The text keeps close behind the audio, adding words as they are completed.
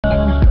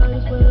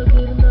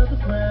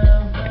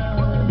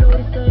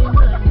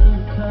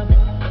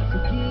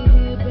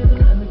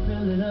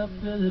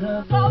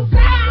Go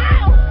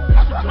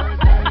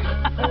down!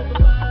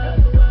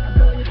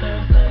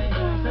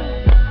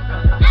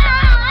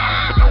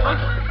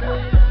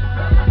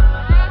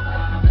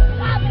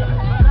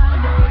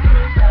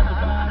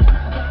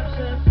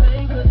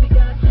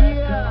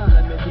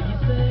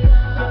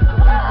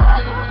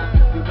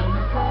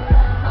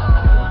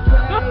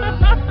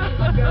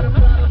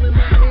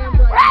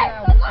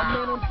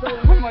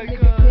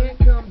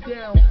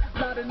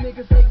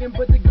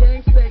 But the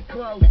gang stay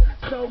close.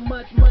 So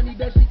much money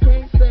that she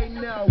can't say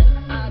no.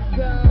 I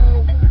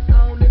go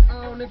on and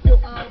on until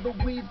all the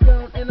weed's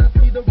gone, and I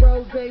see the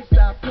rose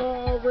stop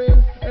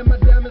pouring, and my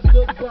diamonds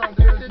look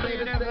bonkers.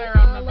 Made her say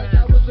all like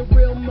I was a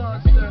real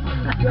monster.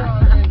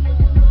 Darling,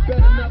 bet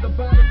another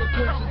bottle to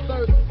quench your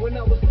thirst. When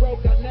I was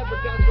broke, I never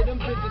got to them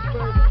bitches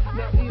first.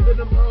 Now either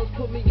them hoes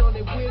put me on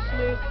their wish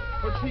list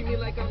or treat me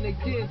like I'm their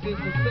dentist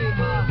and say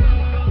hi.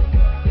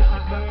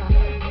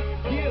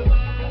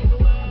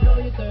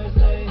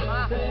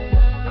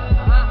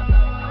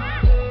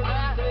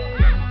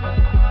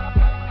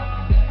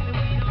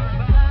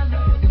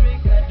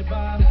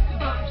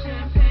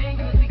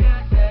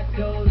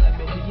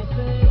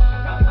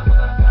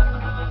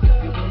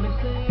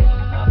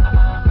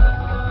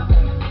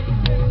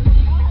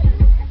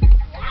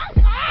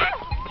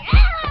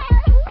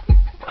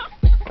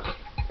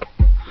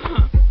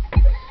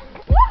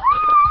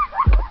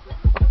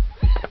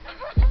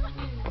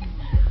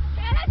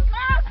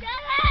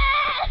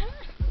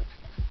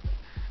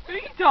 Who are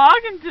you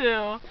talking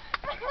to?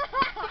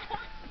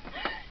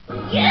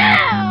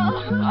 Yeah!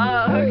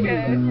 Oh,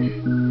 okay.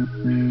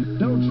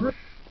 Don't trip.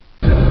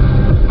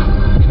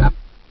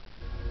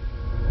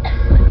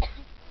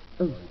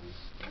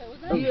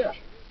 Yeah.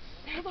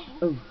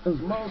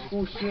 Small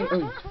school shit. We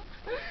do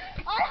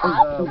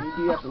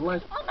after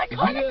lunch. Oh my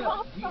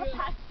god, Yeah.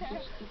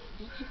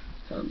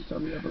 Tell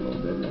me up a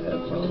little bit in the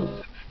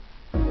headphones.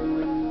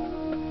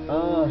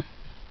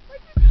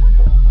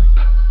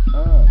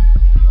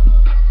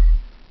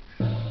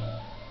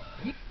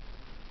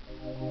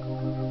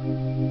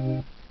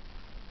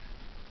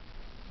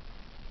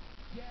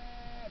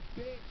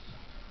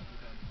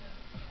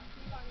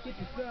 Get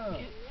the sun.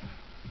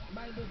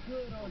 Might look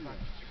good on me.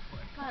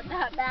 Got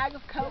that bag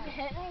of coke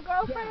hitting,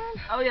 girlfriend?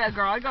 Oh yeah,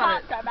 girl, I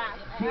got it. That bag.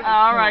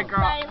 Alright, girl.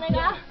 Right,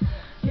 nigga.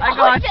 I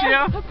got Oh,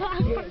 you. the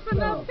bag was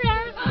up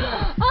there.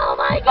 Oh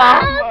my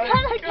god, Oh my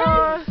I'm gonna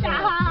gosh. get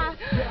shot.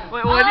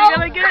 Wait, what are you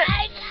gonna get?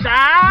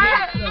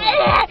 Shot?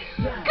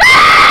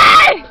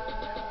 Guys!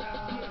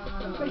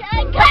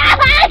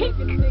 Guys!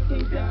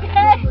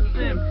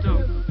 Symptom.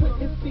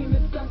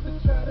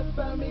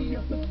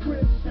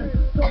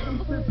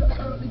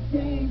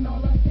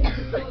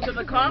 So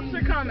the cops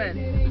are coming.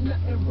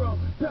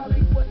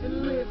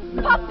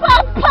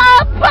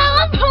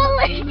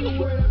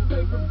 Police!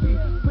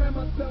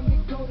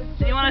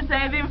 Do you want to say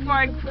anything before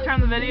I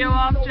turn the video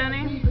off,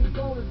 Jenny?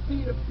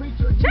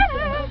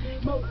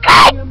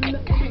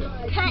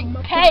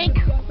 Cake! Cake!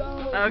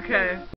 Okay.